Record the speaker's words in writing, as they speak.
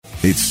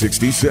It's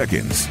 60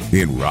 Seconds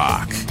in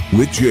Rock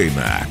with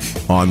J-Mac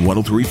on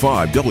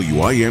 103.5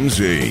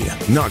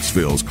 WIMZ,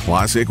 Knoxville's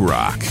classic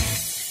rock.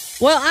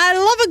 Well, I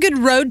love a good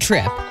road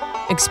trip,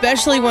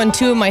 especially when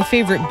two of my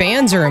favorite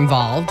bands are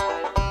involved.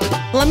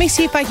 Let me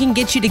see if I can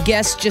get you to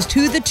guess just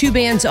who the two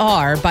bands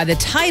are by the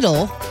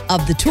title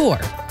of the tour.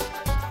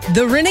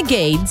 The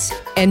Renegades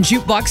and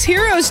Jukebox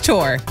Heroes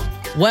Tour.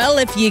 Well,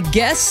 if you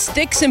guessed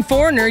Styx and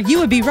Foreigner, you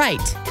would be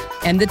right.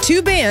 And the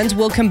two bands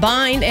will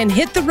combine and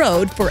hit the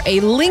road for a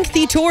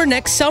lengthy tour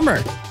next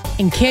summer.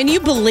 And can you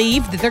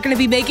believe that they're going to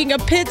be making a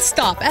pit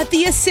stop at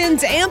the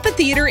Ascends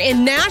Amphitheater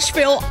in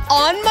Nashville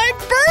on my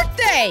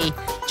birthday,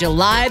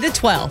 July the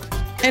 12th?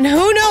 And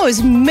who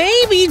knows,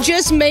 maybe,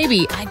 just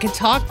maybe, I could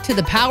talk to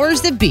the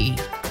powers that be,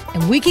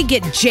 and we could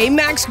get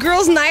J-Max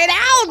Girls Night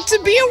Out to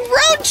be a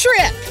road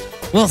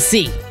trip. We'll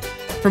see.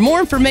 For more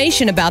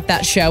information about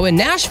that show in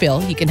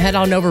Nashville, you can head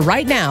on over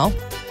right now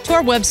to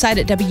our website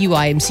at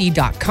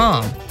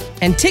WIMC.com.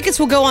 And tickets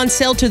will go on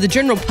sale to the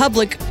general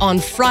public on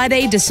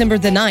Friday, December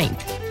the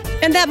 9th.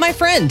 And that, my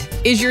friend,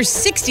 is your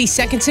 60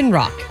 Seconds in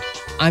Rock.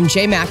 I'm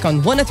J-Mac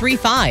on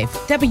 103.5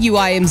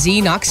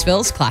 WIMZ,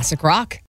 Knoxville's classic rock.